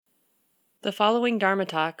The following Dharma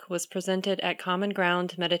talk was presented at Common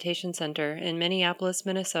Ground Meditation Center in Minneapolis,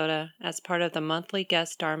 Minnesota, as part of the monthly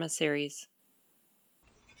guest Dharma series.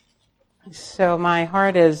 So my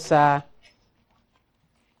heart is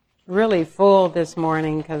really full this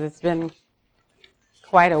morning because it's been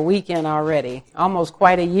quite a weekend already, almost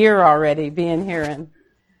quite a year already being here in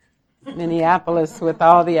Minneapolis with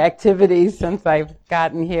all the activities since I've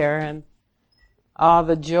gotten here and all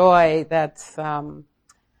the joy that's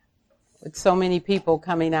with so many people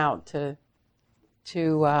coming out to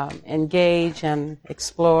engage and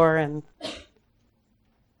explore and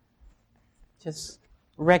just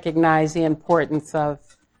recognize the importance of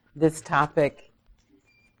this topic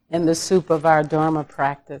in the soup of our Dharma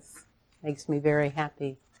practice. Makes me very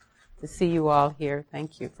happy to see you all here.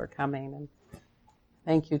 Thank you for coming, and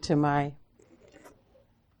thank you to my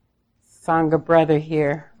Sangha brother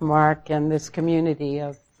here, Mark, and this community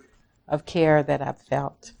of care that I've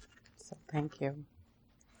felt. So thank you.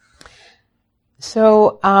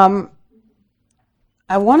 So I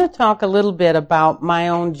want to talk a little bit about my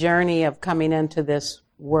own journey of coming into this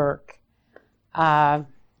work, or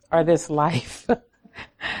this life,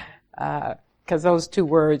 because those two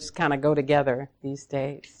words kind of go together these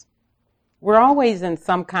days. We're always in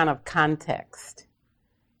some kind of context.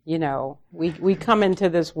 You know, we come into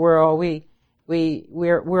this world,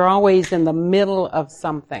 we're always in the middle of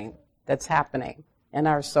something that's happening in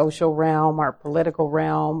our social realm, our political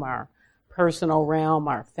realm, our personal realm,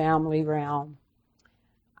 our family realm.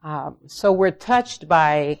 So we're touched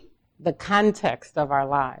by the context of our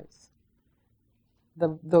lives.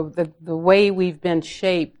 The way we've been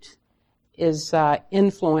shaped is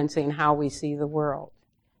influencing how we see the world.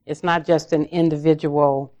 It's not just an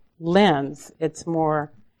individual lens. It's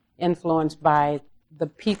more influenced by the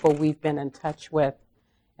people we've been in touch with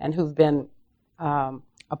and who've been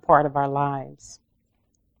a part of our lives.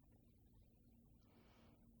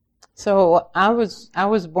 So I was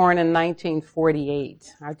born in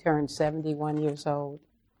 1948. I turned 71 years old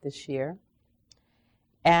this year.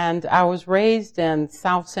 And I was raised in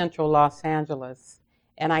South Central Los Angeles.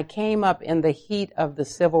 And I came up in the heat of the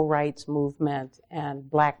civil rights movement and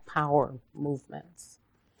Black Power movements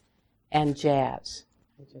and jazz.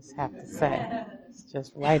 I just have to say, it's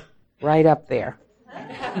just right up there.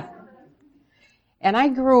 And I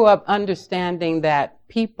grew up understanding that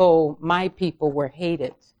my people were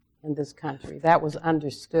hated in this country. That was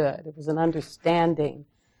understood. It was an understanding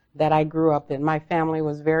that I grew up in. My family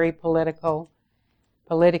was very politically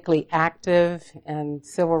active in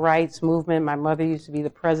civil rights movement. My mother used to be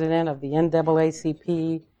the president of the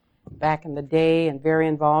NAACP back in the day and very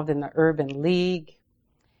involved in the Urban League,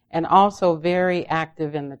 and also very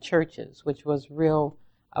active in the churches, which was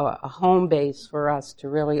a home base for us to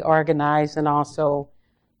really organize and also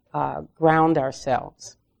ground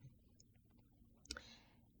ourselves.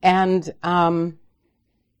 And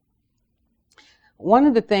one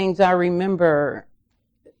of the things I remember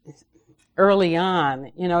early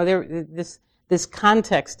on, you know, this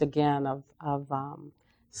context again of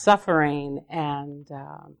suffering and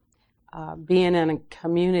being in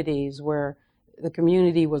communities where the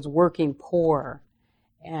community was working poor,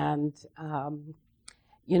 and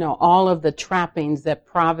you know, all of the trappings that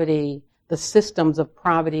poverty, the systems of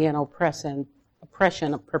poverty and oppression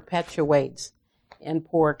perpetuates in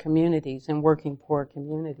poor communities and working poor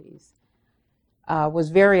communities,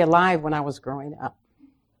 was very alive when I was growing up.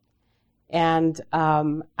 And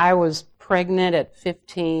I was pregnant at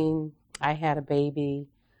 15. I had a baby.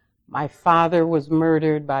 My father was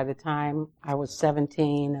murdered by the time I was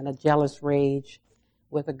 17 in a jealous rage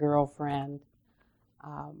with a girlfriend.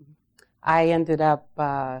 I ended up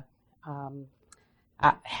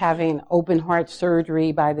having open heart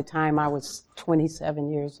surgery by the time I was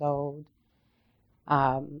 27 years old.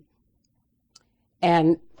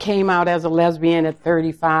 And came out as a lesbian at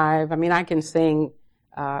 35. I mean, I can sing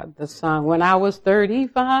the song, When I Was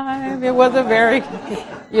 35. It was a very,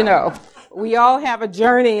 you know, we all have a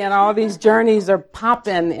journey, and all these journeys are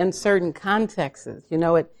popping in certain contexts. You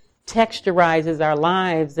know, it texturizes our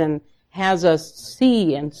lives and has us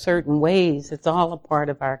see in certain ways. It's all a part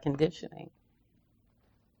of our conditioning.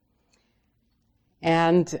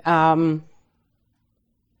 And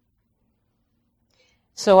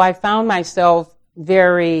so I found myself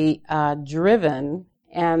very driven,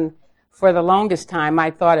 and for the longest time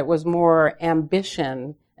I thought it was more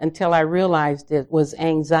ambition until I realized it was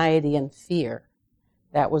anxiety and fear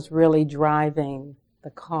that was really driving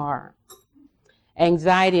the car.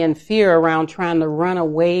 Anxiety and fear around trying to run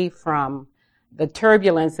away from the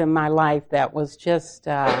turbulence in my life that was just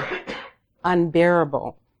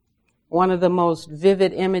unbearable. One of the most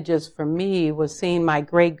vivid images for me was seeing my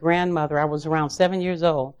great-grandmother. I was around 7 years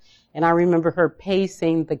old, and I remember her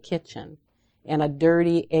pacing the kitchen in a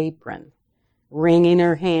dirty apron, wringing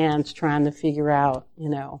her hands, trying to figure out,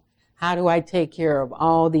 how do I take care of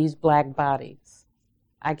all these black bodies?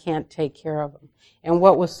 I can't take care of them. And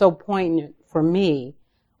what was so poignant for me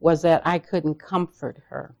was that I couldn't comfort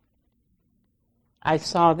her. I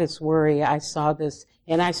saw this worry, I saw this,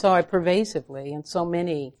 and I saw it pervasively in so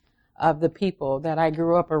many of the people that I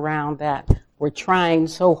grew up around that were trying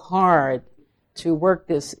so hard to work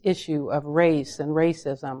this issue of race and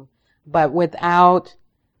racism, but without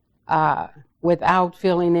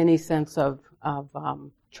feeling any sense of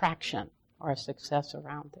traction or success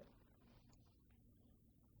around it.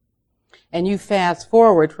 And you fast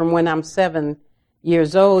forward from when I'm 7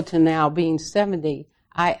 years old to now being 70,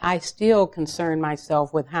 I still concern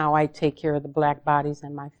myself with how I take care of the black bodies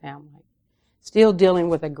in my family. Still dealing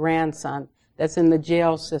with a grandson that's in the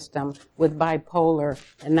jail system with bipolar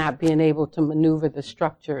and not being able to maneuver the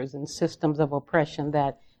structures and systems of oppression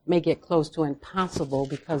that make it close to impossible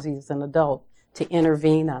because he's an adult to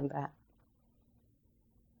intervene on that.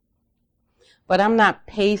 But I'm not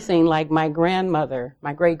pacing like my great-grandmother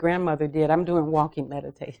did. I'm doing walking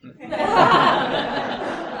meditation.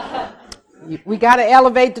 We got to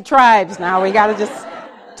elevate the tribes now. We got to just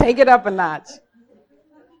take it up a notch.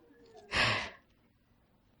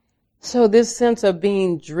 So this sense of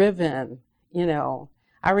being driven,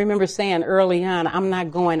 I remember saying early on, I'm not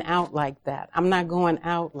going out like that. I'm not going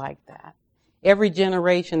out like that. Every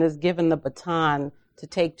generation is given the baton to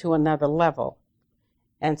take to another level.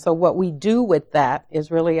 And so what we do with that is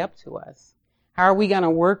really up to us. How are we going to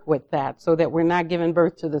work with that so that we're not giving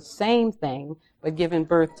birth to the same thing, but giving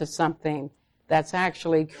birth to something that's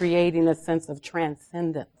actually creating a sense of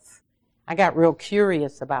transcendence? I got real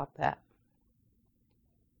curious about that.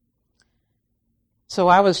 So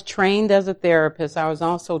I was trained as a therapist. I was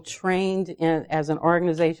also trained as an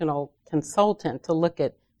organizational consultant to look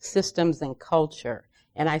at systems and culture.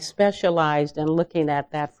 And I specialized in looking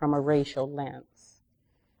at that from a racial lens.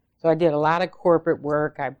 So I did a lot of corporate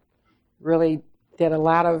work. I really did a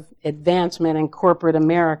lot of advancement in corporate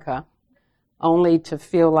America, only to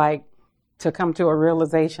come to a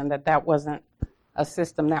realization that wasn't a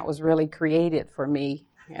system that was really created for me.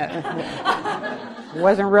 It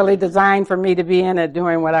wasn't really designed for me to be in it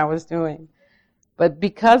doing what I was doing. But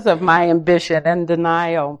because of my ambition and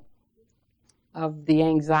denial of the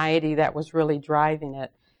anxiety that was really driving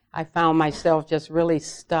it, I found myself just really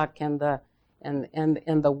stuck in the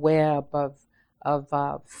web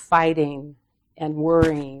of fighting and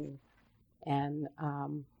worrying and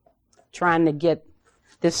trying to get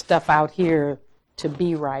this stuff out here to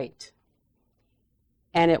be right.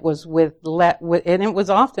 And it was and it was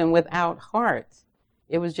often without heart.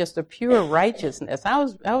 It was just a pure righteousness. I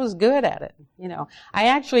was good at it, I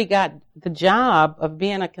actually got the job of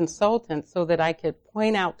being a consultant so that I could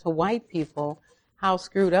point out to white people how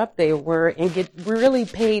screwed up they were and get really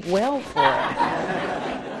paid well for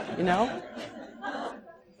it.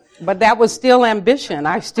 But that was still ambition.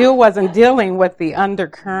 I still wasn't dealing with the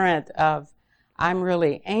undercurrent of I'm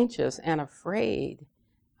really anxious and afraid,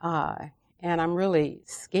 and I'm really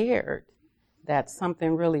scared that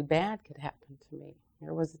something really bad could happen to me.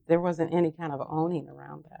 There wasn't any kind of owning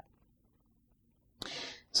around that.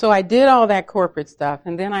 So I did all that corporate stuff,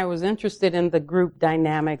 and then I was interested in the group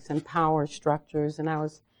dynamics and power structures, and I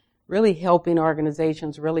was really helping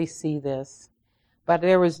organizations really see this. But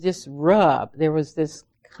there was this rub, there was this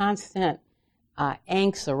constant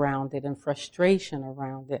angst around it and frustration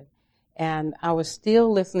around it. And I was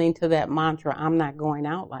still listening to that mantra, I'm not going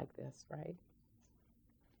out like this, right?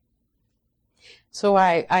 So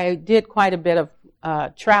I did quite a bit of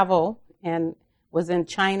travel and was in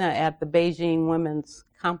China at the Beijing Women's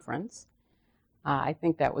Conference. I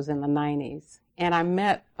think that was in the 90s. And I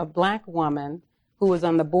met a black woman who was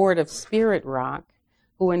on the board of Spirit Rock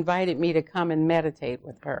who invited me to come and meditate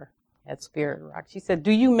with her at Spirit Rock. She said,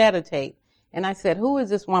 do you meditate? And I said, who is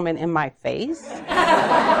this woman in my face?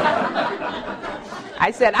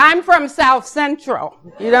 I said, I'm from South Central.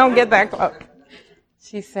 You don't get that close.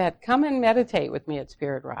 She said, come and meditate with me at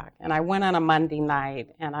Spirit Rock. And I went on a Monday night,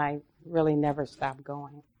 and I really never stopped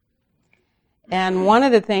going. And one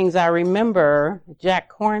of the things I remember Jack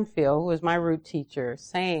Cornfield, who was my root teacher,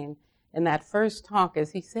 saying in that first talk is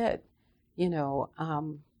he said,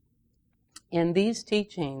 in these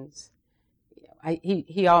teachings,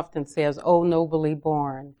 he often says, oh, nobly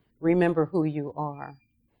born, remember who you are.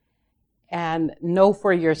 And know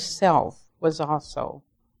for yourself was also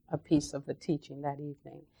a piece of the teaching that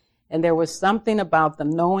evening. And there was something about the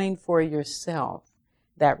knowing for yourself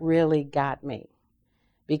that really got me.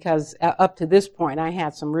 Because up to this point, I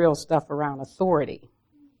had some real stuff around authority.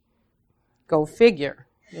 Go figure,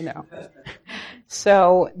 you know.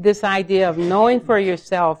 So this idea of knowing for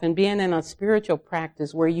yourself and being in a spiritual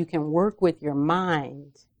practice where you can work with your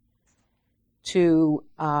mind to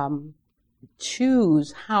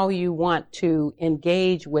choose how you want to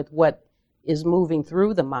engage with what is moving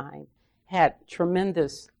through the mind had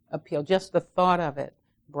tremendous appeal. Just the thought of it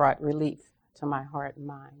brought relief to my heart and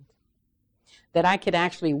mind. That I could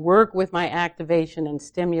actually work with my activation and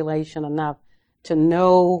stimulation enough to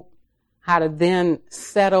know how to then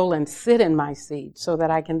settle and sit in my seat so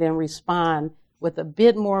that I can then respond with a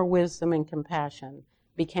bit more wisdom and compassion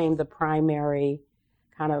became the primary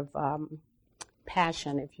kind of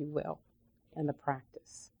passion, if you will, in the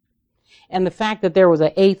practice. And the fact that there was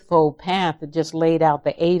an eightfold path that just laid out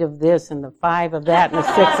the 8 of this and the 5 of that and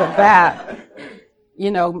the 6 of that,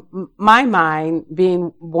 you know, my mind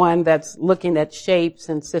being one that's looking at shapes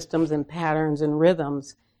and systems and patterns and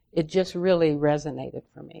rhythms, it just really resonated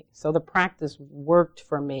for me. So the practice worked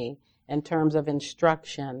for me in terms of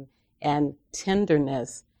instruction and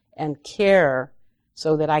tenderness and care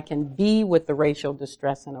so that I can be with the racial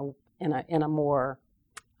distress in a more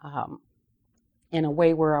in a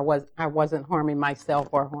way where I wasn't harming myself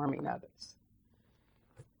or harming others.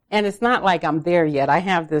 And it's not like I'm there yet. I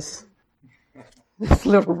have this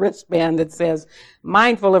little wristband that says,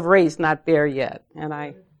 mindful of race, not there yet. And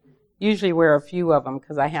I usually wear a few of them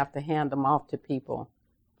because I have to hand them off to people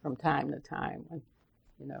from time to time when,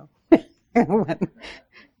 you know,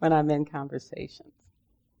 when I'm in conversations.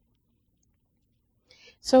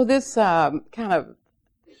 So this kind of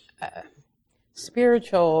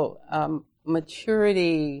spiritual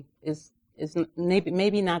maturity is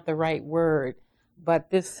maybe not the right word, but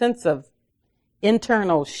this sense of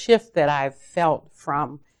internal shift that I've felt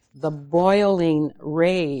from the boiling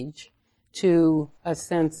rage to a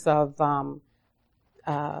sense of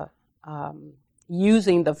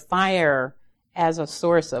using the fire as a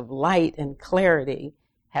source of light and clarity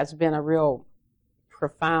has been a real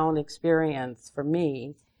profound experience for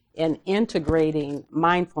me in integrating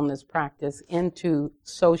mindfulness practice into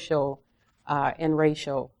social and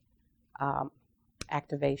racial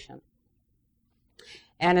activation.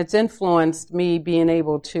 And it's influenced me being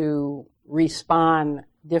able to respond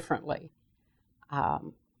differently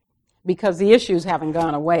because the issues haven't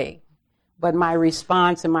gone away, but my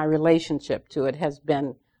response and my relationship to it has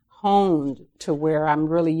been honed to where I'm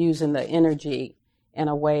really using the energy in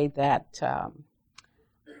a way that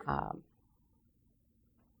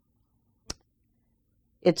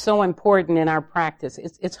it's so important in our practice.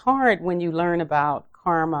 It's hard when you learn about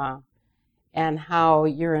karma and how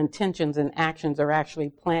your intentions and actions are actually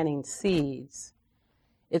planting seeds.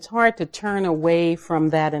 It's hard to turn away from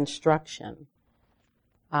that instruction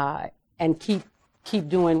and keep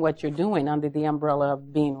doing what you're doing under the umbrella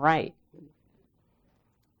of being right.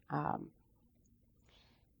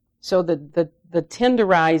 So the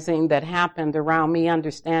tenderizing that happened around me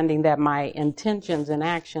understanding that my intentions and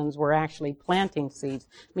actions were actually planting seeds.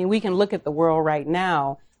 I mean, we can look at the world right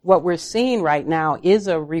now. What we're seeing right now is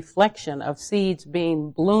a reflection of seeds being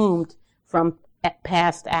bloomed from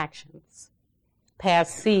past actions,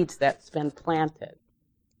 past seeds that's been planted.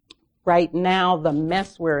 Right now, the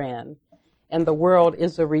mess we're in and the world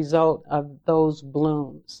is a result of those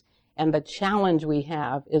blooms. And the challenge we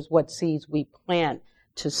have is what seeds we plant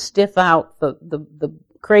to stiff out the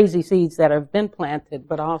crazy seeds that have been planted,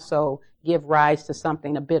 but also give rise to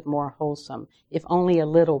something a bit more wholesome, if only a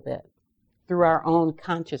little bit, through our own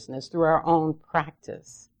consciousness, through our own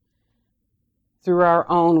practice, through our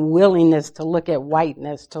own willingness to look at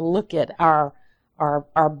whiteness, to look at our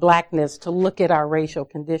blackness, to look at our racial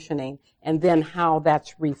conditioning, and then how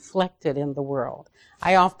that's reflected in the world.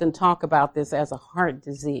 I often talk about this as a heart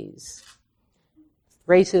disease.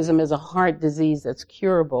 Racism is a heart disease that's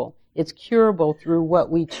curable. It's curable through what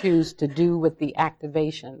we choose to do with the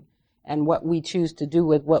activation and what we choose to do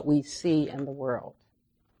with what we see in the world.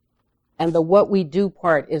 And the what we do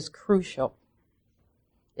part is crucial.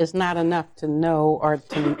 It's not enough to know or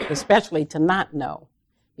to, especially to not know,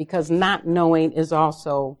 because not knowing is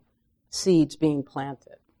also seeds being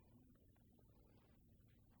planted.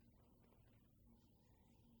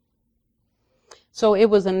 So it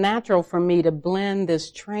was a natural for me to blend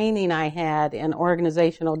this training I had in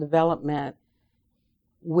organizational development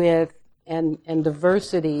with and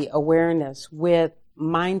diversity awareness with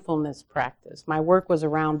mindfulness practice. My work was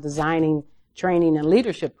around designing training and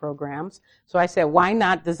leadership programs. So I said, why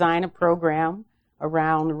not design a program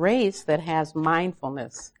around race that has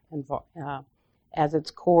mindfulness as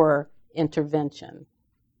its core intervention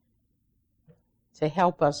to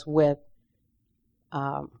help us with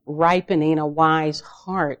ripening a wise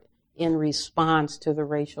heart in response to the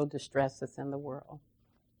racial distresses in the world.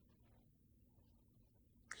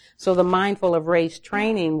 So the Mindful of Race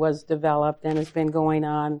training was developed and has been going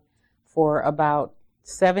on for about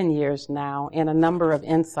 7 years now in a number of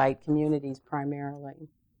insight communities primarily,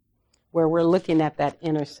 where we're looking at that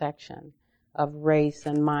intersection of race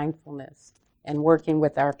and mindfulness and working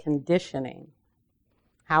with our conditioning,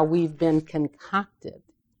 how we've been concocted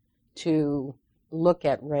to look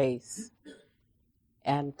at race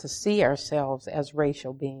and to see ourselves as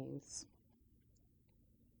racial beings.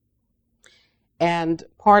 And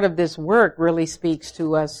part of this work really speaks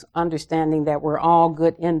to us understanding that we're all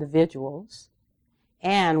good individuals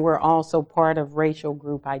and we're also part of racial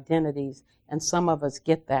group identities, and some of us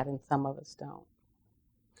get that and some of us don't.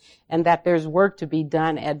 And that there's work to be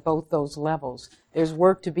done at both those levels. There's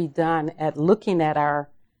work to be done at looking at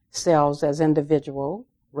ourselves as individual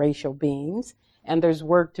racial beings, and there's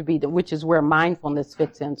work to be done, which is where mindfulness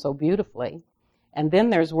fits in so beautifully. And then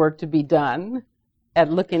there's work to be done at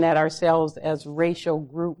looking at ourselves as racial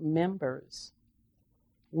group members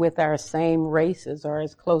with our same races, or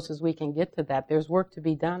as close as we can get to that. There's work to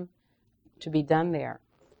be done there.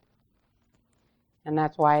 And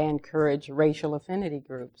that's why I encourage racial affinity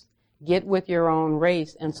groups. Get with your own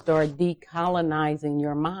race and start decolonizing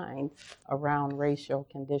your mind around racial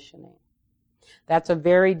conditioning. That's a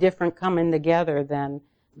very different coming together than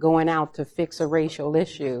going out to fix a racial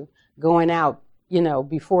issue, going out,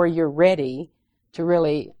 before you're ready to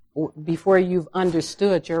really, before you've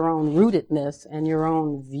understood your own rootedness and your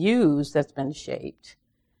own views that's been shaped.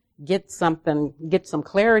 Get some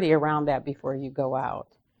clarity around that before you go out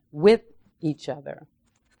with each other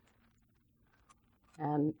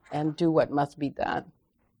and do what must be done.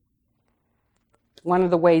 One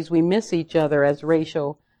of the ways we miss each other as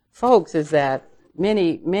racial folks is that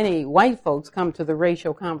many white folks come to the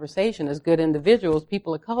racial conversation as good individuals.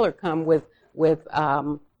 People of color come with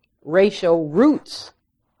racial roots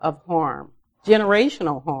of harm,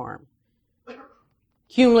 generational harm,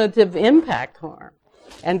 cumulative impact harm.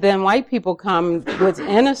 And then white people come with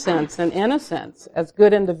innocence as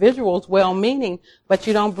good individuals, well-meaning, but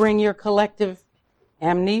you don't bring your collective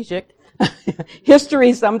amnesic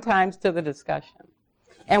history sometimes to the discussion.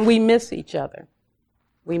 And we miss each other.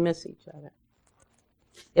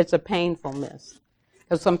 It's a painful miss.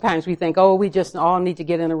 Because sometimes we think, we just all need to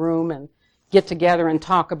get in a room and get together and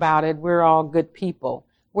talk about it. We're all good people.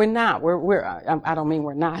 We're not. I don't mean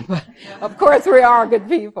we're not, but of course we are good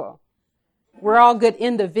people. We're all good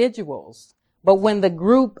individuals. But when the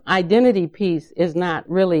group identity piece is not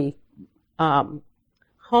really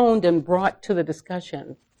honed and brought to the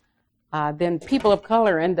discussion, then people of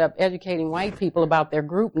color end up educating white people about their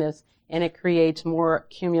groupness, and it creates more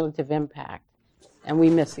cumulative impact. And we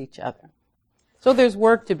miss each other. So there's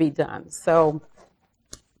work to be done. So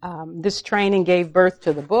this training gave birth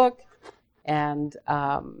to the book, and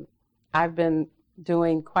I've been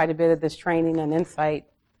doing quite a bit of this training and insight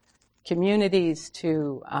communities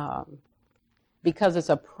to because it's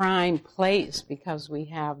a prime place, because we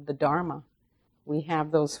have the Dharma, we have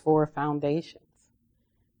those 4 foundations.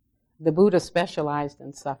 The Buddha specialized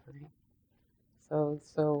in suffering,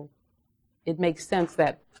 so it makes sense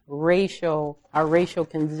that our racial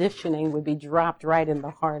conditioning would be dropped right in the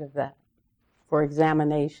heart of that, for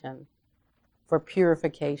examination, for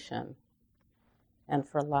purification, and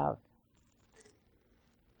for love.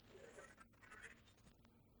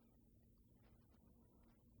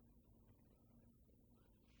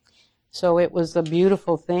 So it was a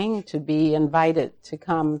beautiful thing to be invited to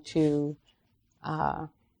come to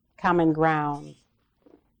common ground,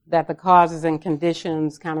 that the causes and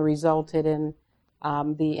conditions kind of resulted in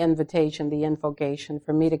the invitation, the invocation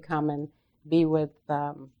for me to come and be with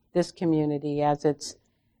this community as its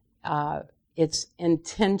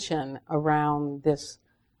intention around this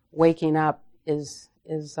waking up is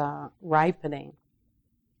ripening.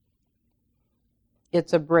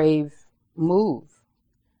 It's a brave move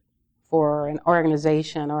for an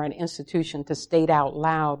organization or an institution to state out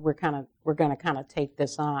loud, we're going to kind of take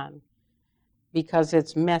this on, because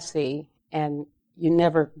it's messy and you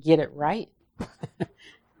never get it right.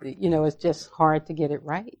 It's just hard to get it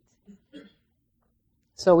right.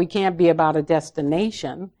 So we can't be about a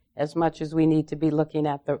destination as much as we need to be looking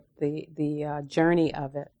at the journey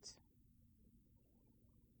of it.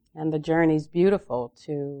 And the journey's beautiful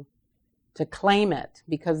to claim it,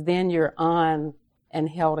 because then you're on and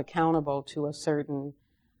held accountable to a certain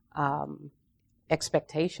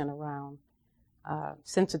expectation around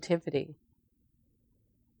sensitivity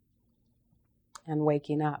and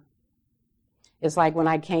waking up. It's like when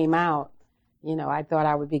I came out, I thought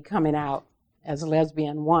I would be coming out as a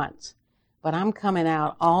lesbian once, but I'm coming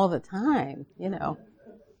out all the time.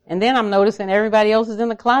 And then I'm noticing everybody else is in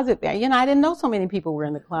the closet there. I didn't know so many people were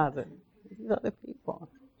in the closet. These other people.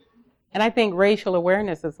 And I think racial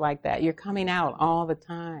awareness is like that. You're coming out all the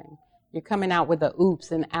time. You're coming out with the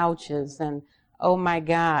oops and ouches and, oh my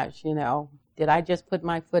gosh, did I just put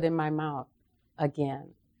my foot in my mouth again?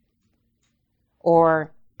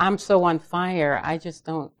 Or I'm so on fire, I just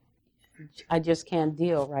can't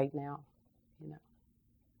deal right now.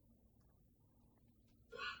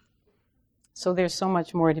 So there's so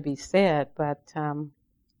much more to be said, but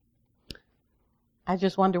I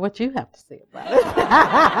just wonder what you have to say about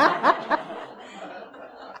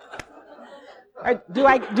it. Do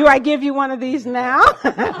I give you one of these now?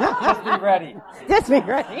 Just be ready. Just be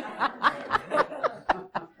ready.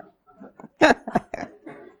 I'll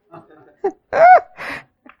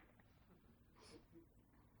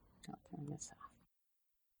turn this off.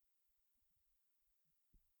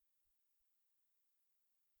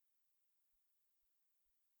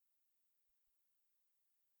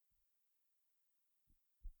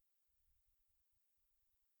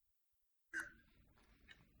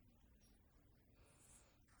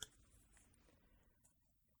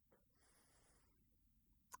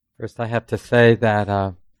 First, I have to say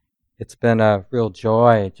that it's been a real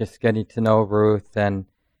joy just getting to know Ruth, and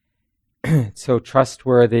it's so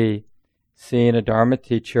trustworthy seeing a Dharma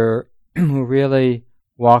teacher who really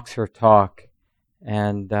walks her talk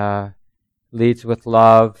and leads with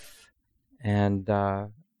love and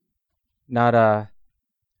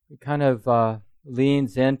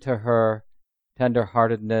leans into her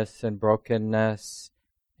tenderheartedness and brokenness,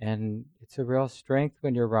 and it's a real strength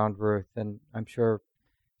when you're around Ruth, and I'm sure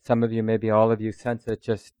some of you, maybe all of you, sense it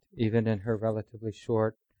just even in her relatively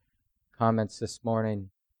short comments this morning.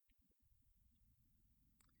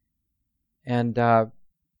 And I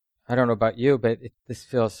don't know about you, but this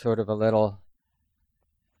feels sort of a little,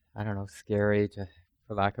 scary,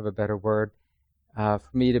 for lack of a better word, for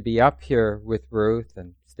me to be up here with Ruth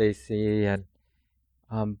and Stacy, and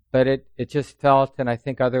but it just felt, and I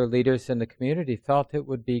think other leaders in the community felt it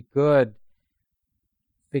would be good,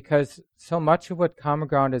 because so much of what Common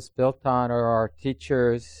Ground is built on are our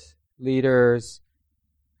teachers, leaders,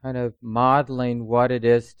 kind of modeling what it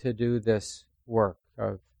is to do this work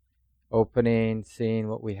of opening, seeing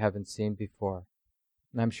what we haven't seen before.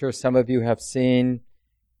 And I'm sure some of you have seen,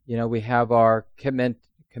 we have our commitment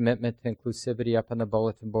to inclusivity up on the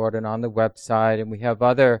bulletin board and on the website, and we have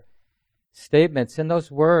other statements. And those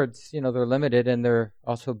words, they're limited and they're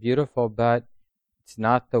also beautiful, but it's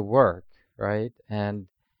not the work, right? And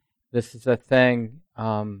this is a thing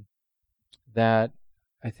that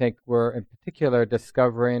I think we're in particular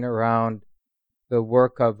discovering around the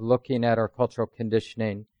work of looking at our cultural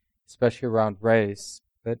conditioning, especially around race,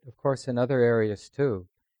 but of course in other areas too,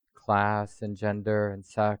 class and gender and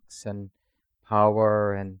sex and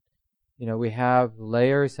power, and we have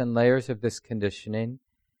layers and layers of this conditioning,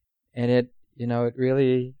 and it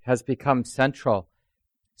really has become central.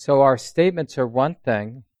 So our statements are one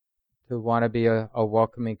thing, to want to be a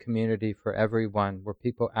welcoming community for everyone, where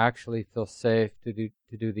people actually feel safe to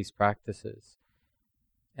do these practices.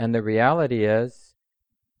 And the reality is,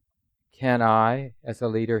 can I, as a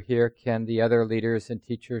leader here, can the other leaders and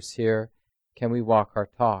teachers here, can we walk our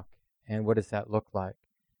talk? And what does that look like?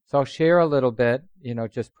 So I'll share a little bit,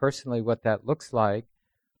 just personally what that looks like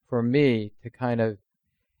for me to kind of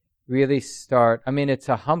really start. It's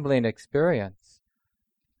a humbling experience.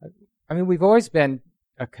 We've always been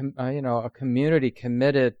a community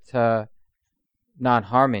committed to not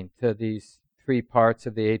harming, to these three parts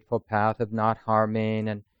of the Eightfold Path of not harming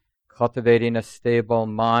and cultivating a stable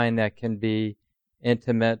mind that can be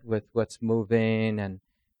intimate with what's moving, and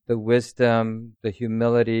the wisdom, the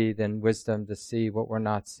humility, then wisdom to see what we're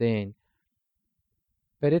not seeing.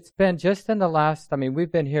 But it's been just in the last,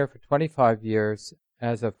 we've been here for 25 years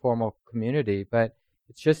as a formal community, but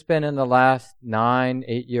it's just been in the last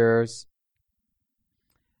 9-8 years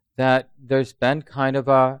that there's been kind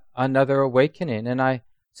of another awakening. And I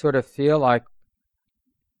sort of feel like,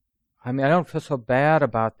 I don't feel so bad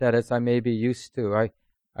about that as I may be used to.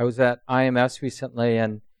 I was at IMS recently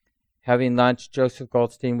and having lunch. Joseph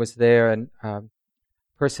Goldstein was there, and a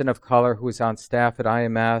person of color who was on staff at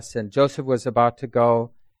IMS. And Joseph was about to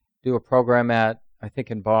go do a program I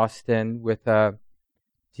think in Boston, with a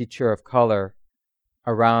teacher of color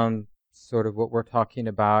around sort of what we're talking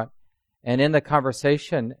about. And in the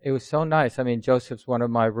conversation, it was so nice. Joseph's one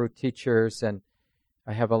of my root teachers, and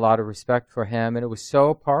I have a lot of respect for him. And it was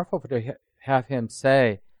so powerful to have him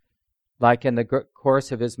say, like in the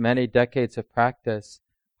course of his many decades of practice,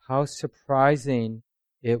 how surprising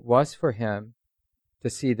it was for him to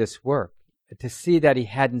see this work, to see that he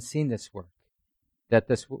hadn't seen this work, that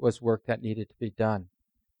this was work that needed to be done.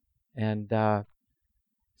 And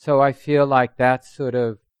so I feel like that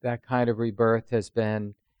kind of rebirth has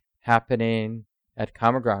been happening at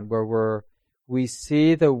Common Ground, where we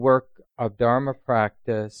see the work of Dharma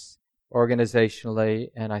practice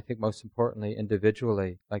organizationally, and I think most importantly,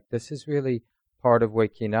 individually. Like, this is really part of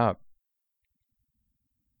waking up.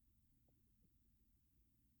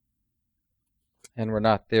 And we're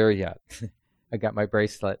not there yet. I got my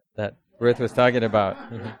bracelet that Ruth was talking about.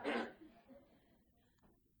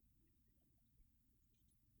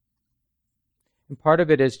 And part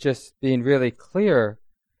of it is just being really clear,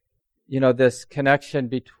 this connection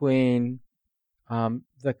between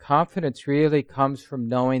the confidence really comes from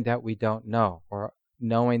knowing that we don't know, or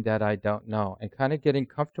knowing that I don't know, and kind of getting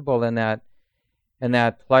comfortable in that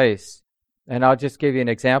place. And I'll just give you an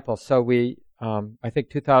example. So I think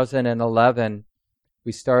 2011,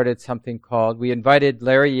 we started something called, we invited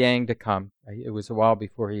Larry Yang to come. It was a while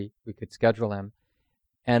before we could schedule him.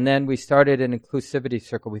 And then we started an inclusivity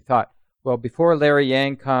circle. We thought, well, before Larry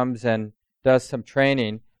Yang comes and does some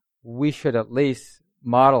training, we should at least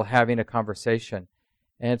model having a conversation.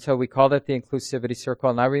 And so we called it the Inclusivity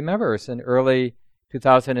Circle. And I remember it's in early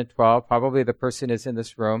 2012, probably the person is in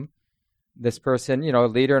this room. This person, a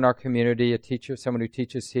leader in our community, a teacher, someone who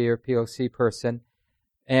teaches here, POC person,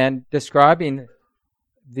 and describing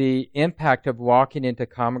the impact of walking into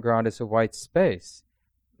Common Ground as a white space.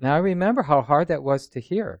 Now I remember how hard that was to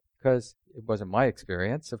hear, because it wasn't my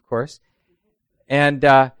experience, of course. And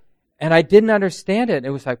I didn't understand it.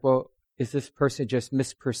 It was like, well, is this person just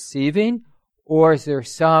misperceiving? Or is there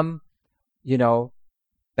some,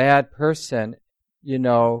 bad person,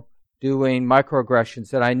 doing microaggressions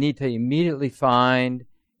that I need to immediately find,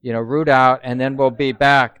 root out, and then we'll be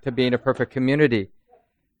back to being a perfect community.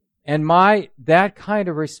 And that kind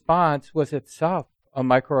of response was itself a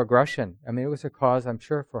microaggression. I mean, it was a cause, I'm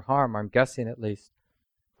sure, for harm, I'm guessing at least,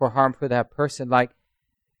 for harm for that person. Like,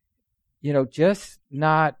 just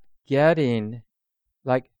not getting,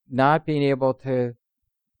 not being able to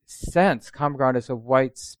sense Common Ground as a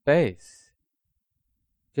white space.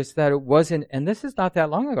 Just that it wasn't, and this is not that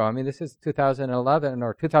long ago. I mean, this is 2011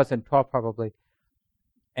 or 2012 probably.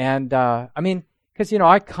 And, because,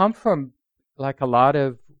 I come from, a lot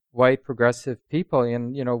of white progressive people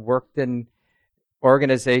and, worked in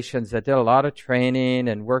organizations that did a lot of training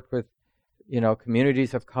and worked with,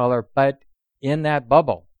 communities of color, but in that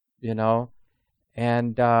bubble,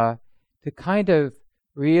 and to kind of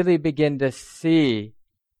really begin to see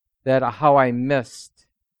that how I missed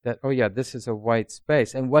that, oh yeah, this is a white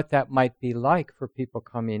space, and what that might be like for people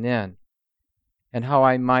coming in, and how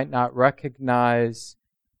I might not recognize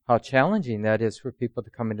how challenging that is for people to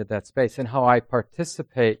come into that space, and how I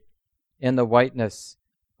participate in the whiteness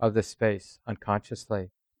of the space unconsciously.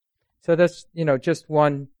 So that's, just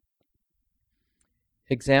one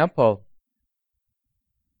example.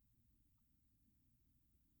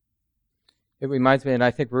 It reminds me, and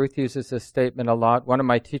I think Ruth uses this statement a lot. One of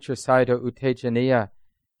my teachers, Sayadaw U Tejaniya,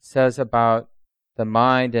 says about the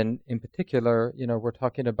mind, and in particular, we're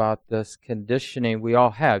talking about this conditioning we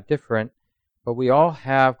all have, different, but we all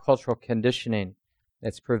have cultural conditioning.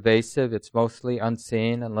 It's pervasive, it's mostly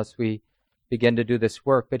unseen unless we begin to do this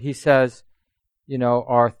work. But he says,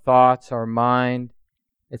 our thoughts, our mind,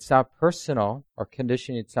 it's not personal, our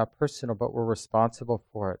conditioning, it's not personal, but we're responsible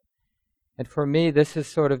for it. And for me, this has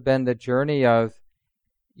sort of been the journey of,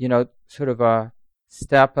 sort of a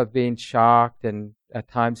step of being shocked and at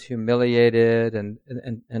times humiliated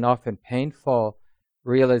and often painful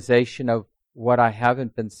realization of what I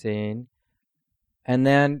haven't been seeing. And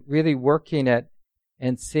then really working it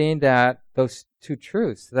and seeing that those two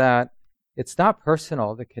truths, that it's not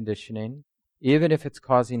personal, the conditioning, even if it's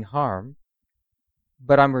causing harm,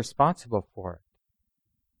 but I'm responsible for it.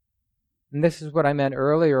 And this is what I meant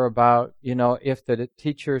earlier about, if the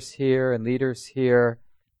teachers here and leaders here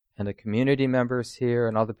and the community members here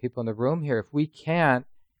and all the people in the room here, if we can't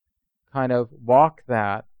kind of walk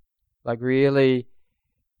that, really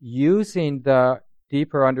using the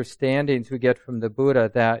deeper understandings we get from the Buddha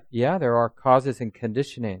that, there are causes and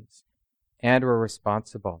conditionings, and we're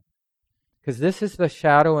responsible. Because this is the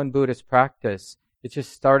shadow in Buddhist practice. It's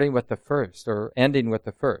just starting with the first or ending with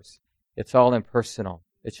the first. It's all impersonal.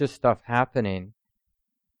 It's just stuff happening.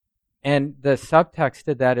 And the subtext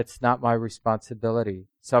of that, it's not my responsibility.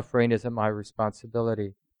 Suffering isn't my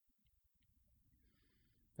responsibility.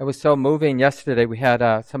 It was so moving yesterday. We had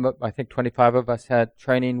I think 25 of us had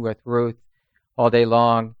training with Ruth all day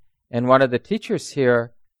long. And one of the teachers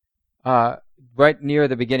here, right near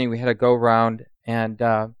the beginning, we had a go round and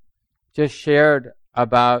just shared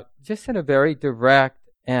about, just in a very direct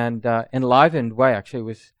and enlivened way.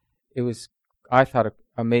 Actually, it was I thought an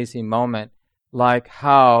amazing moment, like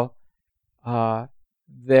how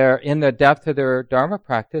they're in the depth of their Dharma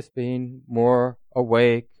practice, being more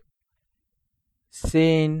awake,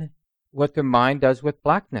 seeing what their mind does with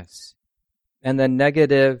blackness and the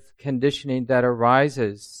negative conditioning that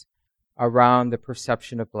arises around the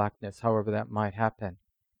perception of blackness, however that might happen.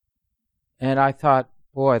 And I thought,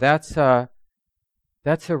 boy, that's a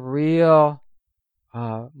real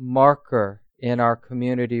marker in our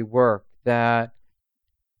community work, that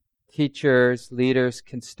teachers, leaders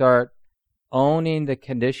can start owning the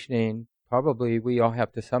conditioning. Probably we all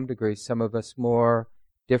have to some degree, some of us more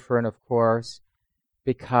different, of course,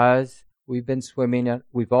 because we've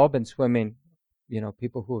all been swimming,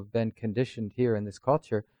 people who have been conditioned here in this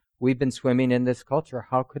culture, we've been swimming in this culture.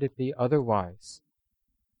 How could it be otherwise?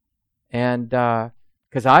 And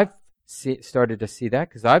because I've started to see that,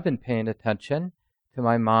 because I've been paying attention to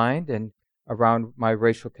my mind and around my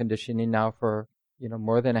racial conditioning now for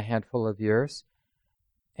more than a handful of years,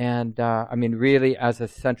 and really as a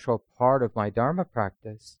central part of my Dharma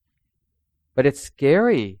practice. But it's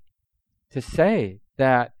scary to say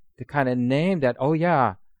that, to kind of name that, oh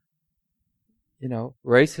yeah,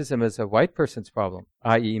 racism is a white person's problem,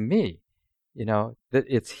 i.e. me. That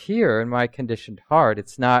it's here in my conditioned heart.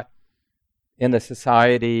 It's not in the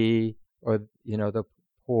society or, the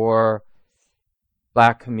poor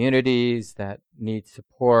black communities that need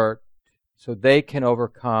support so they can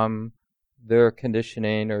overcome their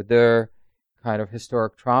conditioning or their kind of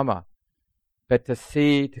historic trauma. But to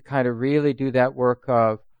kind of really do that work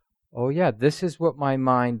of, oh yeah, this is what my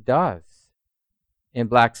mind does in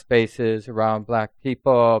black spaces, around black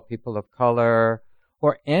people, people of color,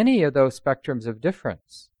 or any of those spectrums of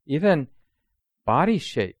difference, even body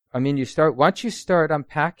shape. Once you start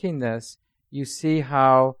unpacking this, you see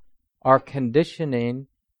how our conditioning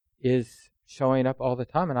is showing up all the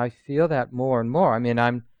time, and I feel that more and more.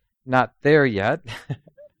 I'm not there yet,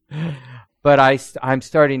 but I'm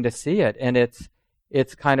starting to see it, and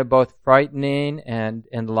it's kind of both frightening and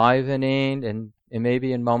enlivening, and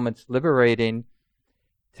maybe in moments liberating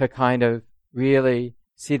to kind of really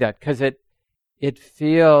see that, because it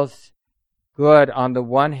feels good on the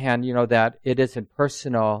one hand, that it isn't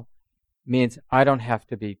personal, means I don't have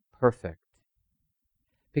to be perfect.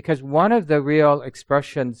 Because one of the real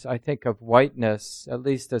expressions, I think, of whiteness, at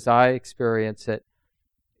least as I experience it,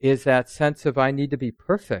 is that sense of I need to be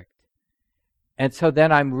perfect. And so then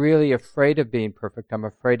I'm really afraid of being perfect. I'm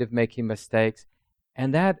afraid of making mistakes.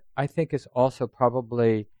 And that, I think, is also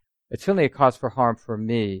probably, it's certainly a cause for harm for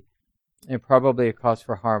me, and probably a cause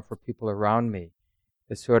for harm for people around me.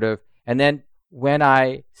 And then when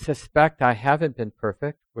I suspect I haven't been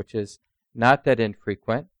perfect, which is not that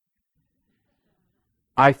infrequent,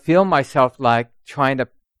 I feel myself like trying to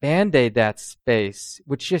band-aid that space,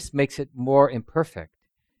 which just makes it more imperfect,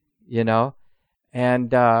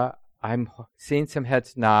 And I'm seeing some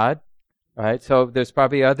heads nod, right? So there's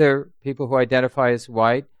probably other people who identify as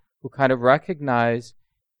white who kind of recognize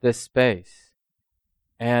this space.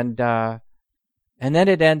 And then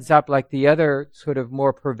it ends up like the other sort of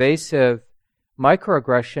more pervasive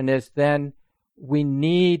microaggression is then we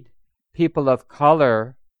need people of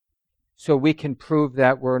color so we can prove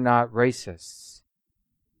that we're not racists,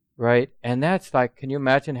 right? And that's like, can you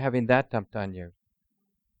imagine having that dumped on you?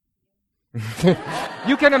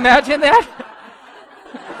 You can imagine that?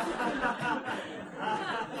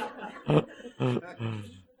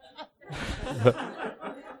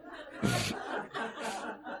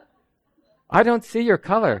 I don't see your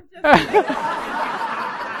color.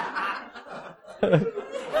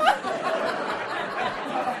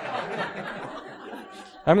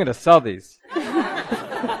 I'm going to sell these. They're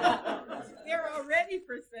already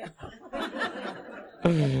for sale.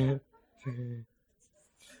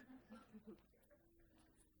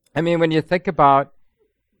 When you think about,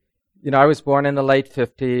 I was born in the late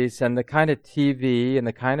 50s, and the kind of TV and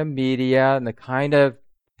the kind of media and the kind of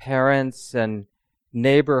parents and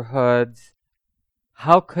neighborhoods,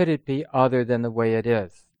 how could it be other than the way it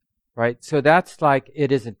is, right? So that's like,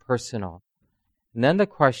 it isn't personal. And then the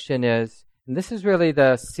question is, and this is really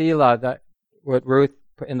the sila, that what Ruth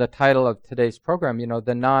put in the title of today's program,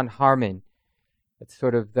 the non-harming. It's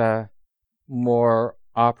sort of the more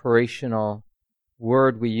operational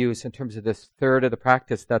word we use in terms of this third of the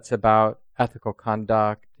practice that's about ethical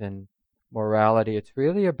conduct and morality. It's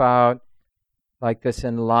really about like this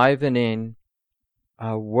enlivening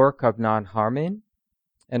work of non-harming,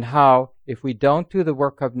 and how if we don't do the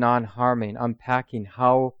work of non-harming, unpacking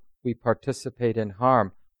how we participate in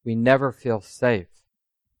harm, we never feel safe.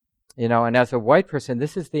 And as a white person,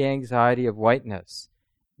 this is the anxiety of whiteness,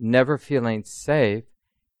 never feeling safe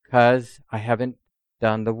because I haven't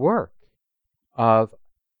done the work of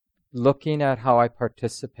looking at how I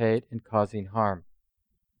participate in causing harm.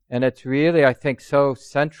 And it's really, I think, so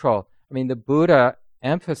central. I mean, the Buddha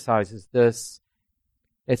emphasizes this.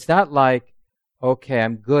 It's not like, okay,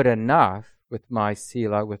 I'm good enough with my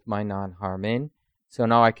sila, with my non-harming, so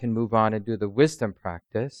now I can move on and do the wisdom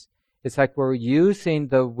practice. It's like we're using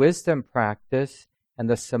the wisdom practice and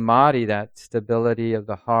the samadhi, that stability of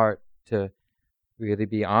the heart, to really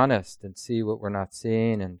be honest and see what we're not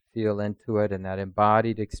seeing and feel into it, and that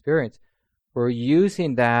embodied experience. We're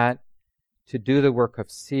using that to do the work of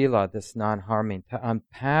sila, this non-harming, to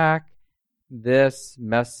unpack this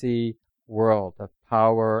messy world of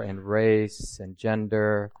power and race and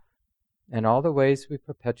gender and all the ways we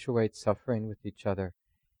perpetuate suffering with each other.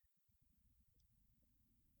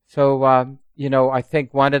 So, I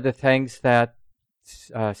think one of the things that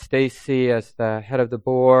Stacy, as the head of the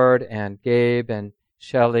board, and Gabe and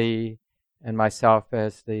Shelley and myself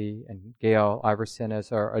and Gail Iverson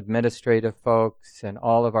as our administrative folks, and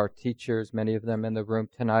all of our teachers, many of them in the room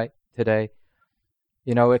today,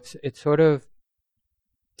 it's sort of,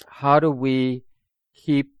 how do we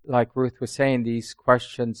keep, like Ruth was saying, these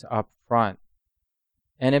questions up front?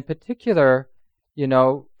 And in particular,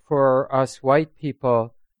 for us white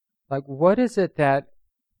people, like, what is it that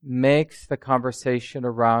makes the conversation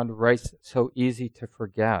around race so easy to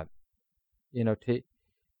forget? To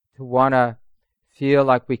want to feel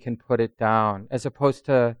like we can put it down, as opposed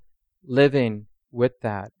to living with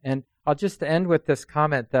that. And I'll just end with this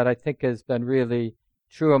comment that I think has been really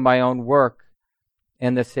true in my own work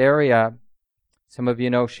in this area. Some of you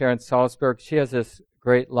know Sharon Salzberg. She has this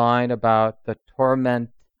great line about the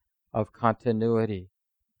torment of continuity.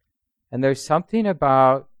 And there's something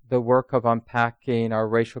about the work of unpacking our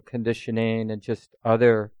racial conditioning and just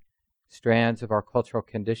other strands of our cultural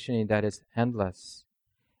conditioning that is endless.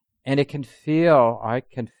 And I can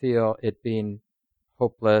feel it being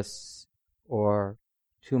hopeless or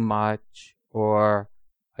too much, or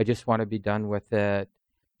I just want to be done with it.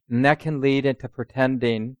 And that can lead into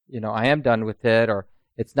pretending, I am done with it, or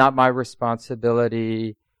it's not my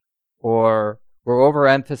responsibility, or we're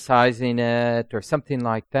overemphasizing it, or something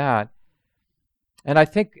like that. And I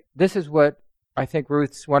think this is what I think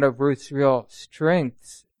one of Ruth's real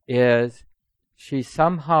strengths is. She's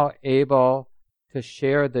somehow able to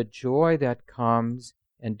share the joy that comes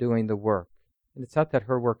in doing the work. And it's not that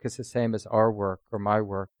her work is the same as our work or my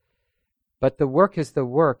work, but the work is the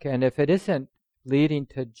work. And if it isn't leading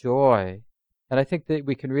to joy, and I think that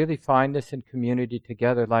we can really find this in community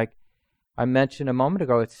together, like I mentioned a moment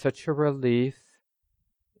ago, it's such a relief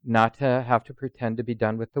not to have to pretend to be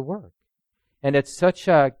done with the work. And it's such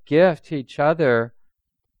a gift to each other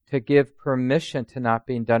to give permission to not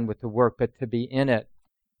being done with the work, but to be in it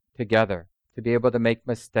together, to be able to make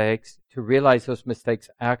mistakes, to realize those mistakes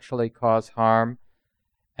actually cause harm.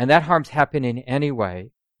 And that harm's happening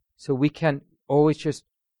anyway. So we can always just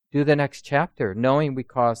do the next chapter, knowing we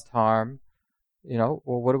caused harm. Well,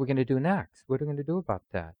 what are we going to do next? What are we going to do about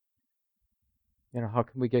that? How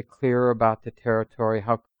can we get clearer about the territory?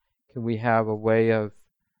 How can we have a way of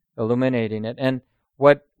illuminating it? And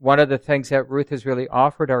one of the things that Ruth has really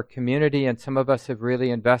offered our community, and some of us have really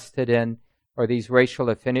invested in, are these racial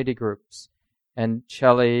affinity groups. And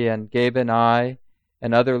Shelley and Gabe and I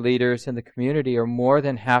and other leaders in the community are more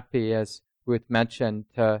than happy, as Ruth mentioned,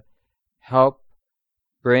 to help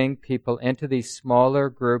bring people into these smaller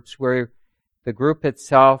groups where the group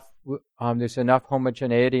itself, there's enough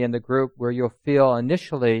homogeneity in the group where you'll feel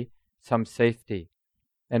initially some safety.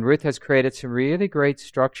 And Ruth has created some really great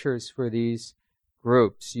structures for these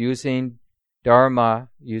groups, using Dharma,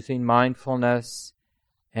 using mindfulness,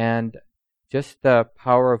 and just the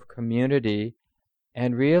power of community,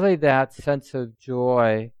 and really that sense of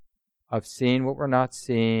joy of seeing what we're not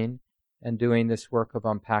seeing and doing this work of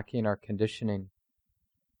unpacking our conditioning.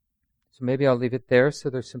 So maybe I'll leave it there so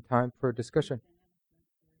there's some time for discussion.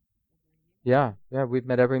 Yeah, we've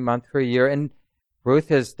met every month for a year, and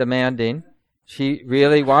Ruth is demanding. She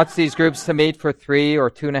really wants these groups to meet for 3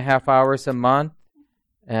 or 2.5 hours a month.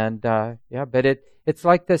 And but it's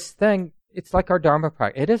like this thing, it's like our Dharma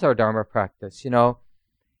practice. It is our Dharma practice,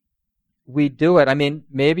 We do it. I mean,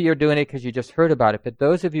 maybe you're doing it because you just heard about it, but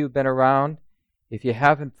those of you who've been around, if you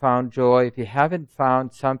haven't found joy, if you haven't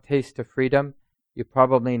found some taste of freedom, you're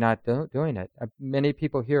probably not doing it. Many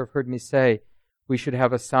people here have heard me say we should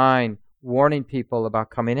have a sign warning people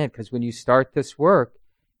about coming in, because when you start this work,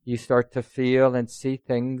 you start to feel and see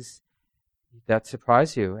things that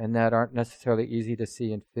surprise you and that aren't necessarily easy to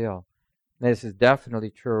see and feel. And this is definitely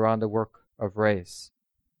true around the work of race.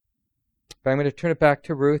 But I'm going to turn it back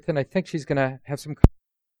to Ruth, and I think she's going to have some.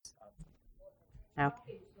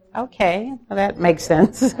 Okay, well, that makes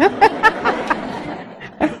sense.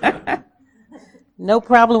 No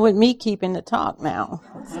problem with me keeping the talk now.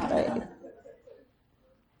 That's great.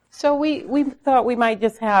 So we thought we might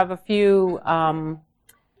just have a few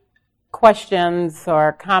questions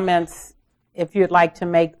or comments, if you'd like to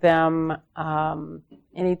make them,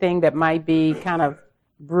 anything that might be kind of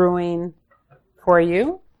brewing for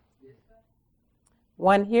you.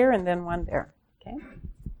 One here and then one there. Okay.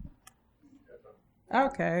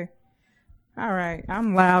 Okay. All right.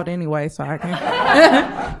 I'm loud anyway, so I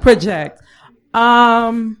can project.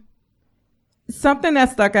 Something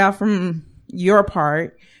that stuck out from your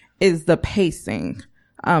part is the pacing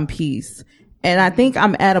piece. And I think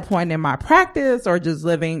I'm at a point in my practice or just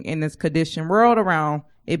living in this conditioned world around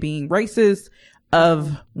it being racist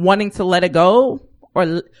of wanting to let it go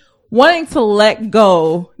or wanting to let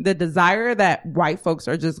go the desire that white folks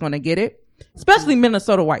are just going to get it, especially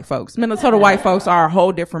Minnesota white folks. Minnesota white folks are a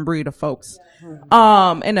whole different breed of folks,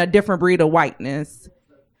 and a different breed of whiteness.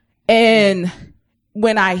 And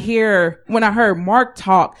when I heard Mark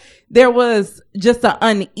talk, there was just an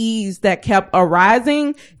unease that kept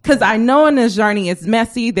arising because I know in this journey it's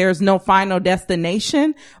messy. There's no final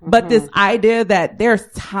destination, but this idea that there's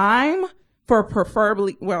time for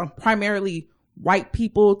primarily white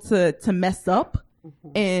people to mess up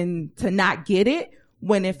and to not get it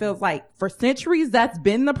when it feels like for centuries that's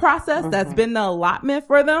been the process, that's been the allotment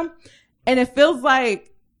for them. And it feels like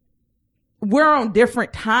we're on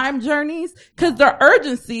different time journeys because the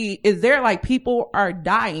urgency is there. Like people are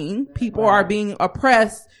dying, people are being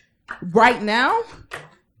oppressed right now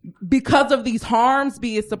because of these harms,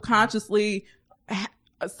 be it subconscious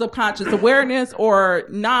awareness or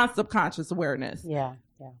non-subconscious awareness. Yeah.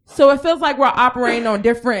 So it feels like we're operating on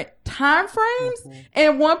different time frames.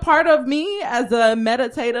 And one part of me as a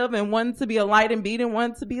meditative and one to be a light and beat and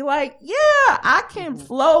one to be like, yeah, I can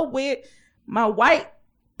flow with my white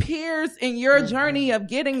peers in your journey of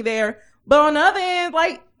getting there. But on the other end,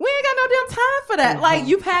 like, we ain't got no damn time for that. Like,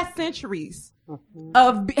 you've had centuries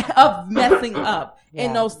of messing up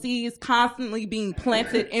and those seeds constantly being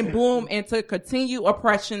planted and bloom into continue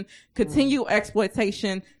oppression, continue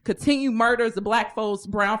exploitation, continue murders of black folks,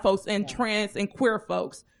 brown folks, and trans and queer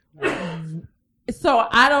folks. So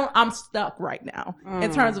I'm stuck right now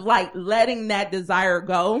in terms of like letting that desire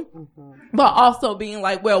go, but also being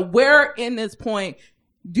like, well, where in this point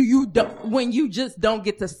when you just don't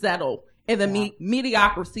get to settle in the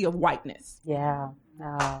mediocrity of whiteness? Yeah.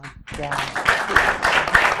 Oh, yeah.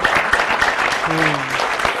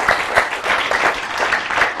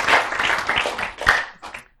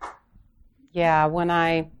 Yeah, when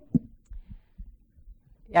I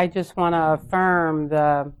just want to affirm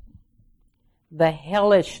the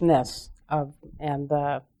hellishness of and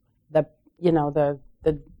the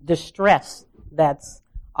distress that's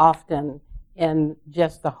often in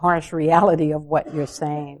just the harsh reality of what you're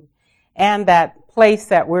saying, and that place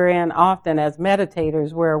that we're in often as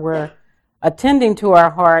meditators where we're attending to our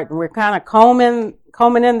heart and we're kind of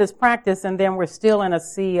combing in this practice, and then we're still in a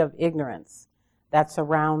sea of ignorance that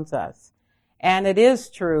surrounds us. And it is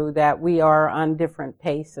true that we are on different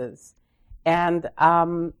paces. And I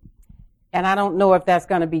don't know if that's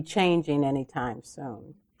going to be changing anytime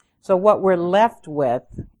soon. So what we're left with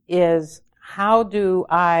is, how do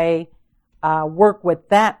I work with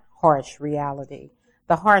that harsh reality?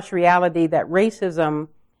 The harsh reality that racism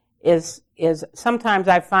is sometimes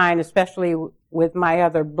I find, especially with my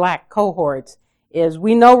other black cohorts, is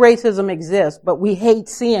we know racism exists, but we hate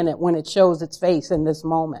seeing it when it shows its face in this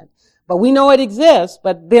moment. But we know it exists,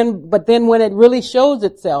 but then when it really shows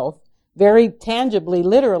itself very tangibly,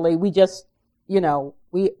 literally, we just,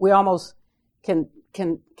 we almost can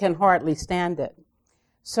hardly stand it.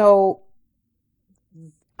 So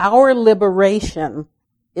our liberation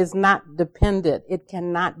is not dependent. It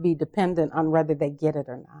cannot be dependent on whether they get it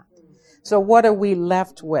or not. So what are we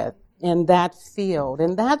left with in that field?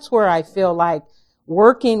 And that's where I feel like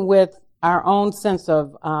working with our own sense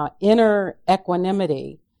of inner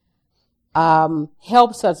equanimity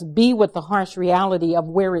helps us be with the harsh reality of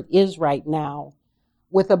where it is right now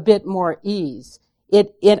with a bit more ease.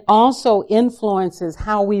 It also influences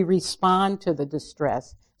how we respond to the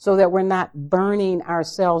distress so that we're not burning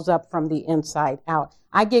ourselves up from the inside out.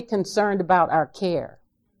 I get concerned about our care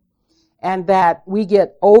and that we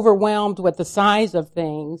get overwhelmed with the size of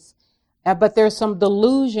things, but there's some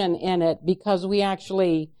delusion in it because we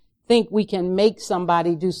actually think we can make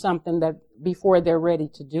somebody do something that before they're ready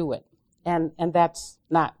to do it. And that's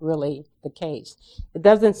not really the case. It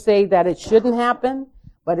doesn't say that it shouldn't happen,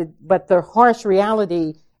 but the harsh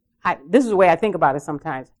reality, this is the way I think about it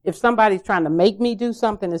sometimes. If somebody's trying to make me do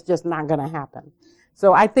something, it's just not going to happen.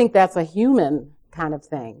 So I think that's a human kind of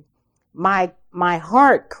thing. My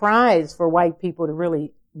heart cries for white people to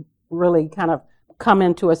really kind of come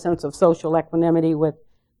into a sense of social equanimity with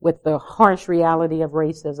the harsh reality of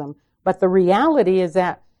racism. But the reality is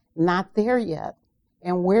that not there yet.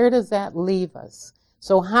 And where does that leave us?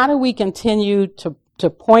 So how do we continue to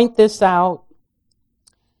point this out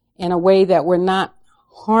in a way that we're not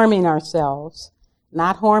harming ourselves,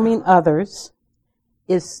 not harming others,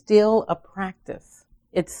 is still a practice.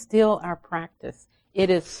 It's still our practice. It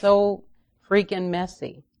is so freaking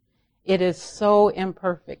messy. It is so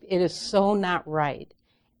imperfect. It is so not right.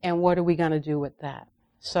 And what are we going to do with that?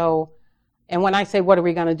 So, and when I say what are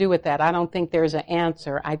we going to do with that, I don't think there's an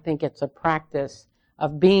answer. I think it's a practice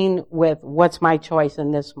of being with what's my choice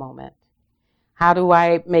in this moment. How do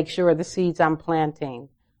I make sure the seeds I'm planting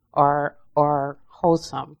are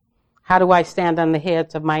wholesome? How do I stand on the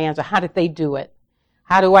heads of my ancestors? How did they do it?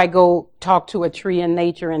 How do I go talk to a tree in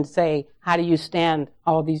nature and say, how do you stand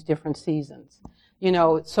all these different seasons? You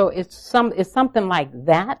know, so it's something like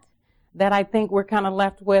that I think we're kind of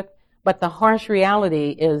left with. But the harsh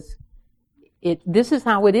reality is this is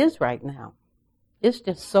how it is right now. It's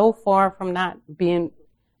just so far from not being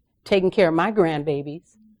taking care of my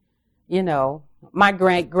grandbabies. You know, my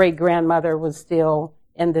great-grandmother was still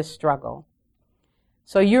in this struggle.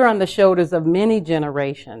 So you're on the shoulders of many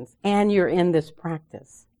generations, and you're in this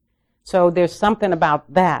practice. So there's something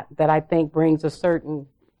about that I think brings a certain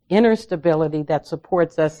inner stability that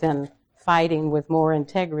supports us in fighting with more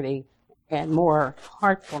integrity and more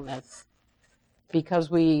heartfulness,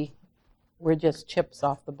 because we're just chips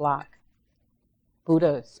off the block.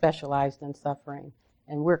 Buddha specialized in suffering,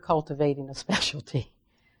 and we're cultivating a specialty.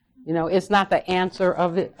 You know, it's not the answer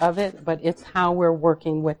of it, but it's how we're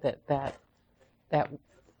working with it that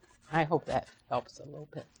I hope that helps a little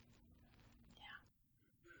bit.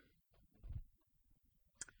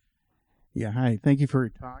 Yeah, hi. Thank you for your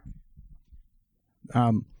talk.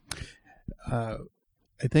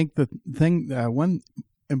 I think the thing, one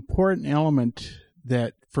important element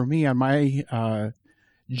that for me on my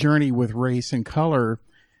journey with race and color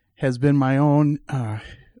has been my own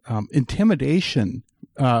intimidation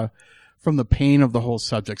from the pain of the whole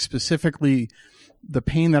subject, specifically the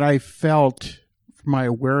pain that I felt from my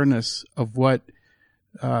awareness of what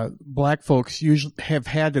black folks usually have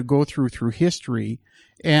had to go through history,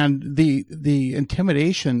 and the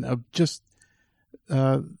intimidation of just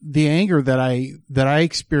the anger that I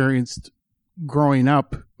experienced growing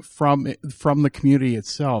up from the community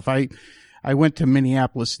itself. I went to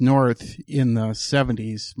Minneapolis North in the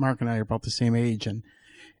 70s. Mark and I are about the same age, and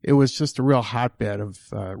it was just a real hotbed of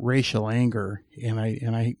racial anger. And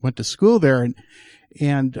I went to school there,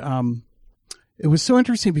 and it was so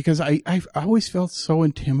interesting because I always felt so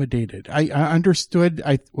intimidated. I understood.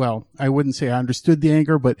 I wouldn't say I understood the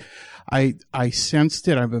anger, but I sensed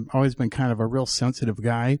it. I've always been kind of a real sensitive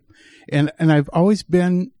guy, and I've always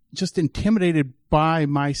been just intimidated by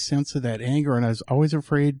my sense of that anger, and I was always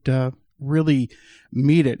afraid to really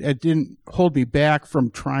meet it. It didn't hold me back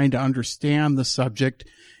from trying to understand the subject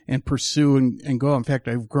and pursue and go. In fact,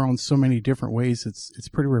 I've grown so many different ways. It's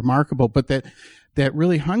pretty remarkable. But that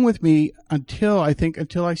really hung with me until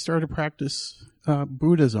I started to practice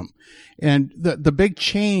Buddhism. And the big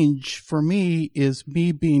change for me is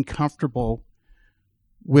me being comfortable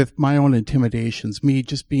with my own intimidations, me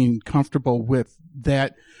just being comfortable with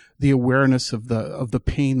that, the awareness of the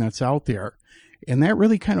pain that's out there. And that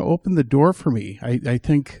really kind of opened the door for me. I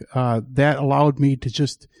think that allowed me to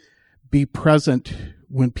just be present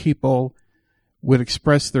when people would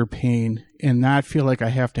express their pain and not feel like I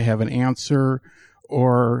have to have an answer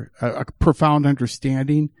or a profound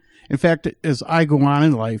understanding. In fact, as I go on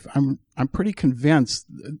in life, I'm pretty convinced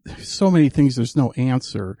so many things there's no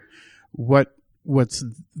answer. What's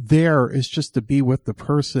there is just to be with the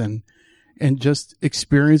person and just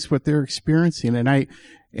experience what they're experiencing. And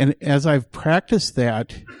as I've practiced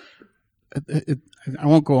that, I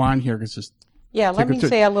won't go on here because just let me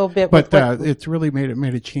say a little bit. But it's really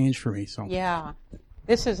made a change for me. So yeah,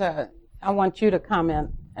 this is I want you to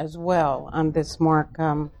comment as well on this, Mark.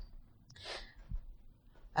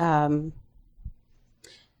 When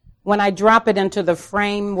I drop it into the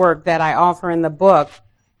framework that I offer in the book,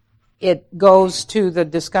 it goes to the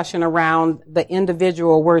discussion around the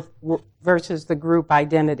individual versus the group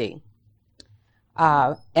identity.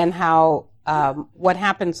 And how what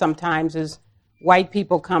happens sometimes is white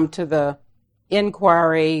people come to the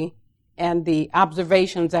inquiry the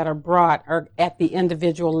observations that are brought are at the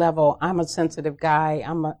individual level. I'm a sensitive guy.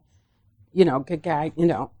 I'm a, good guy.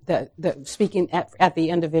 The speaking at the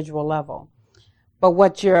individual level. But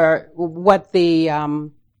what you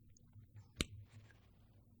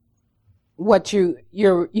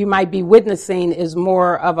might be witnessing is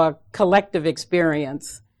more of a collective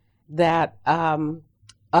experience that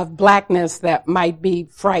of blackness that might be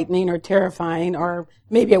frightening or terrifying, or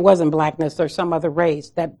maybe it wasn't blackness or some other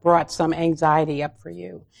race that brought some anxiety up for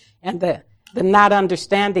you. And the not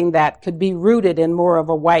understanding that could be rooted in more of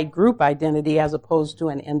a white group identity as opposed to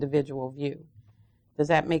an individual view. Does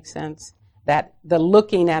that make sense? That the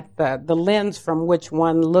looking at the lens from which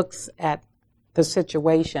one looks at the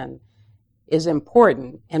situation is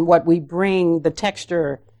important, and what we bring, the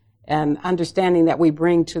texture and understanding that we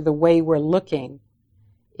bring to the way we're looking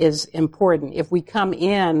is important. If we come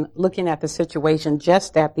in looking at the situation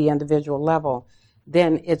just at the individual level,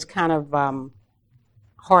 then it's kind of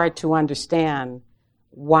hard to understand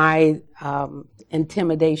why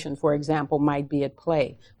intimidation, for example, might be at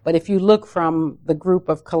play. But if you look from the group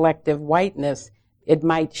of collective whiteness, it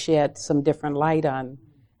might shed some different light on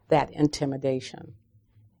that intimidation.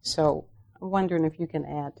 So I'm wondering if you can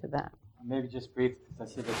add to that. Maybe just brief,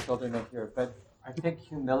 because I see the children are here, but I think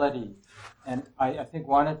humility, and I think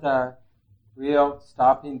one of the real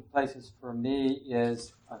stopping places for me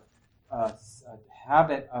is a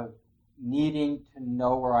habit of needing to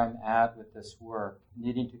know where I'm at with this work,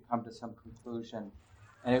 needing to come to some conclusion.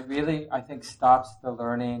 And it really, I think, stops the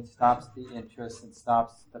learning, stops the interest, and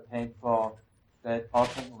stops the painful, but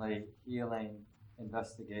ultimately healing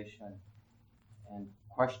investigation and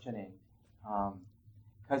questioning.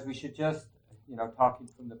 Because we should just, talking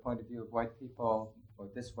from the point of view of white people, or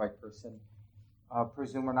this white person,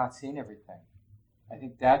 presume we're not seeing everything. I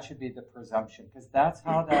think that should be the presumption, because that's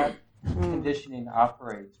how that conditioning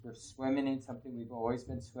operates. We're swimming in something we've always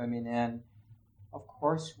been swimming in. Of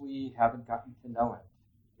course, we haven't gotten to know it,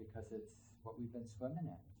 because it's what we've been swimming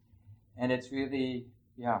in. And it's really,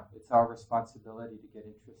 it's our responsibility to get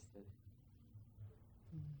interested.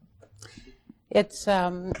 It's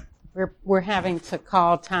we're having to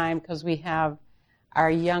call time because we have our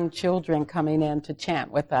young children coming in to chant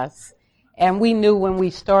with us. And we knew when we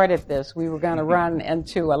started this, we were going to run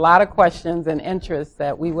into a lot of questions and interests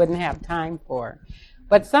that we wouldn't have time for.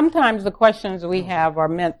 But sometimes the questions we have are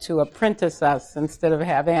meant to apprentice us instead of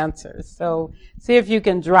have answers. So see if you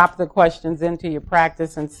can drop the questions into your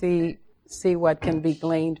practice and see what can be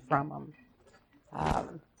gleaned from them.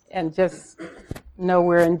 And just know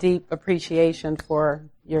we're in deep appreciation for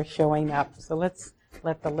your showing up. So let's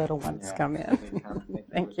let the little ones come in.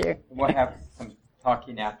 Thank you. We'll have some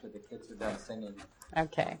talking after the kids are done singing.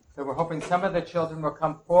 Okay. So we're hoping some of the children will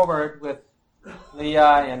come forward with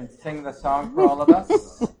Leah and sing the song for all of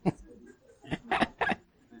us.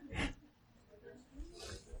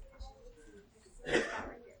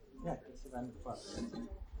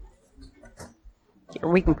 Here,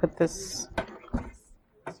 we can put this.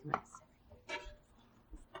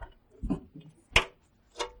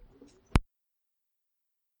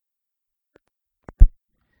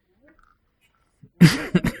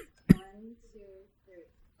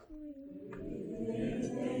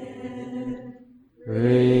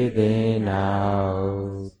 Breathing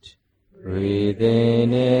out,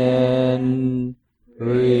 breathing in,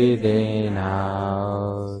 breathing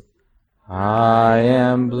out. I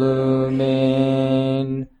am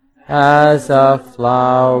blooming as a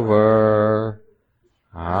flower.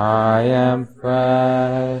 I am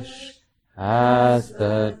fresh as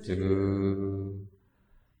the dew.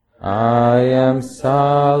 I am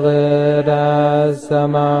solid as a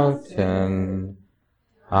mountain.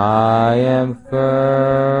 I am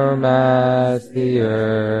firm as the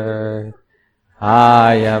earth.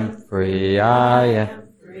 I am free. I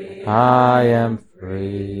am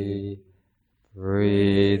free.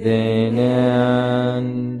 Breathing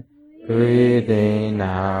in, breathing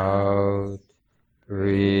out.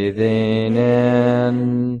 Breathing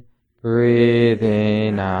in,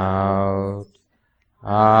 breathing out.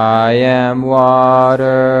 I am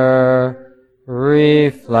water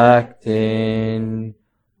reflecting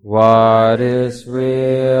what is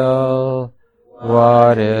real,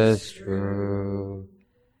 what is true.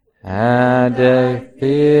 And I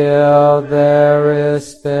feel there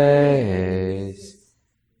is space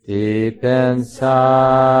deep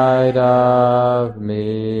inside of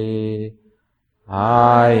me.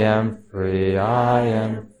 I am free, I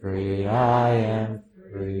am free, I am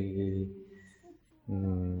free.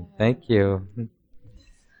 Thank you.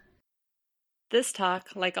 This talk,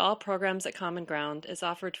 like all programs at Common Ground, is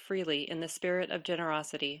offered freely in the spirit of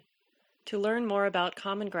generosity. To learn more about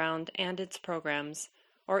Common Ground and its programs,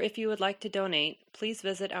 or if you would like to donate, please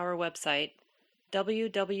visit our website,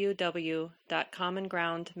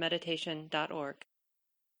 www.commongroundmeditation.org.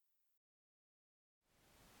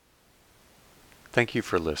 Thank you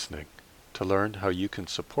for listening. To learn how you can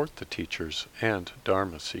support the teachers and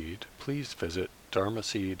Dharma Seed, please visit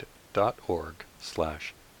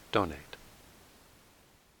dharmaseed.org/donate.